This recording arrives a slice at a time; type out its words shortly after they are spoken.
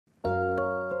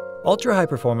Ultra-high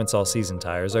performance all-season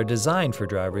tires are designed for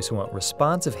drivers who want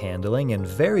responsive handling and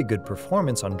very good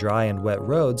performance on dry and wet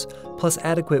roads, plus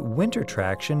adequate winter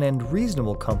traction and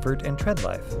reasonable comfort and tread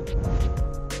life.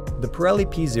 The Pirelli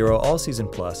P0 All-Season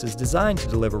Plus is designed to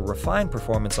deliver refined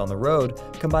performance on the road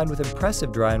combined with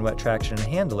impressive dry and wet traction and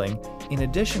handling, in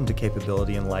addition to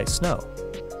capability in light snow.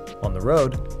 On the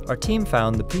road, our team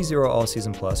found the P0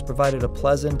 All-Season Plus provided a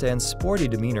pleasant and sporty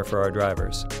demeanor for our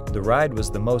drivers. The ride was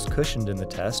the most cushioned in the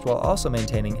test while also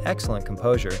maintaining excellent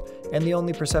composure, and the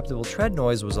only perceptible tread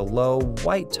noise was a low,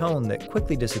 white tone that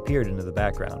quickly disappeared into the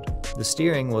background. The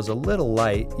steering was a little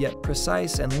light, yet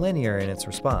precise and linear in its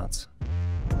response.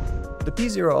 The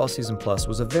P0 All-Season Plus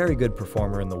was a very good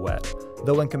performer in the wet,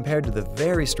 though when compared to the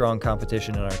very strong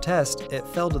competition in our test, it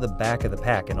fell to the back of the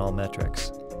pack in all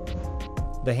metrics.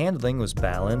 The handling was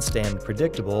balanced and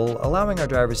predictable, allowing our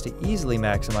drivers to easily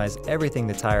maximize everything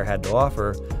the tire had to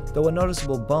offer, though a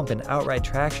noticeable bump in outright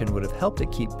traction would have helped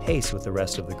it keep pace with the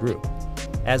rest of the group.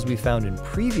 As we found in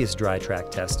previous dry track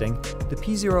testing, the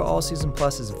P0 All-Season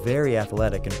Plus is very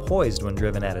athletic and poised when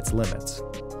driven at its limits.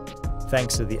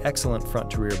 Thanks to the excellent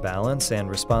front-to-rear balance and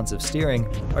responsive steering,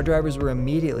 our drivers were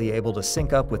immediately able to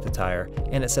sync up with the tire,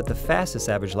 and it set the fastest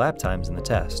average lap times in the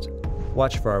test.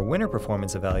 Watch for our winter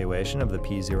performance evaluation of the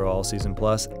P0 All-Season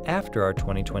Plus after our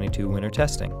 2022 winter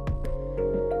testing.